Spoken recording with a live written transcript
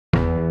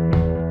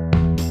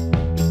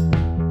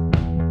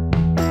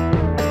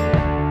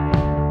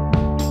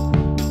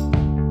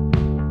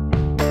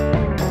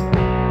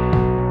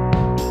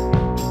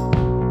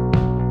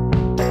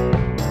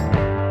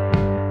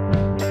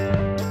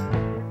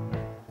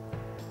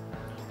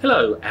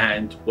Hello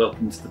and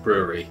welcome to the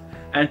brewery,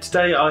 and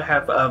today I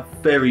have a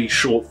very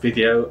short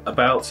video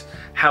about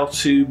how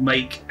to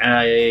make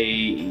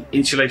a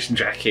insulation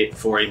jacket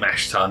for a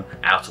mash tun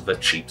out of a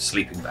cheap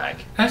sleeping bag.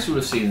 As you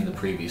would have seen in the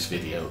previous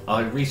video,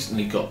 I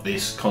recently got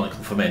this conical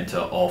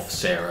fermenter off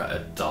Sarah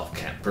at Dark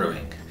Cat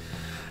Brewing,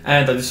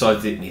 and I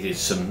decided it needed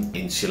some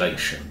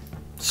insulation.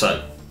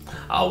 So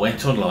I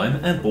went online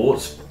and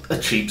bought a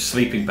cheap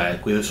sleeping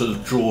bag with a sort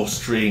of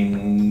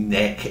drawstring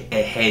neck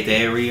head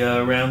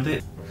area around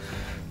it.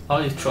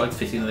 I tried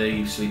fitting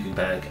the sleeping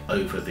bag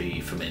over the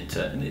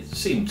fermenter and it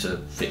seemed to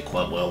fit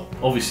quite well.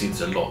 Obviously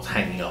there's a lot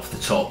hanging off the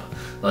top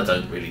that I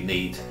don't really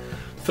need.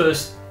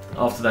 First,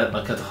 after that,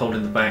 I cut a hole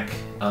in the back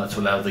to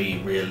allow the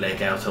rear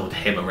leg out. I would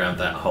hem around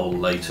that hole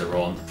later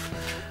on.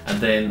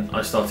 And then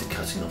I started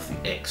cutting off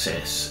the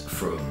excess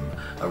from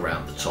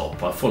around the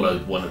top. I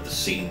followed one of the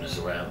seams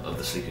of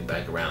the sleeping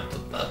bag around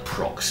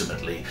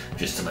approximately,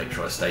 just to make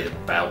sure I stayed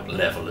about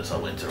level as I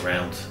went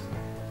around.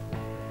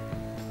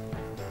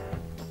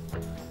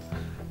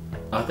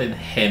 I then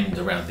hemmed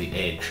around the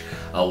edge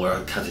where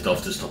I cut it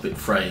off to stop it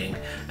fraying,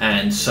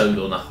 and sewed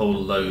on a whole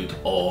load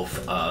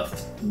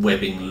of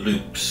webbing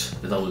loops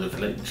that I would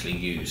eventually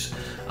use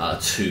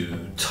to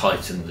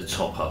tighten the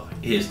top up.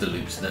 Here's the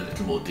loops in a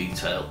little more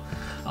detail.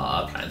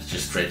 I plan to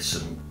just thread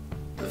some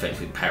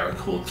effectively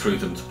paracord through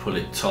them to pull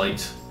it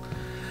tight.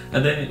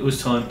 And then it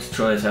was time to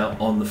try it out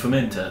on the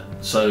fermenter.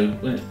 So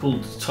when it's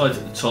pulled tight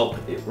at the top,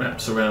 it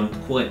wraps around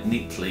quite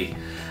neatly,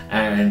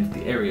 and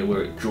the area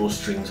where it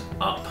drawstrings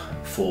up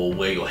for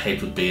where your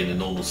head would be in a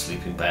normal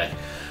sleeping bag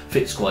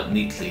fits quite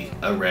neatly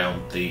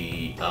around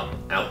the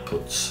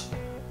outputs.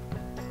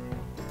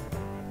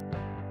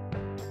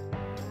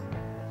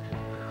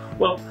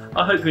 Well,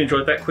 I hope you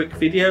enjoyed that quick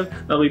video.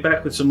 I'll be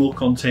back with some more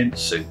content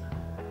soon.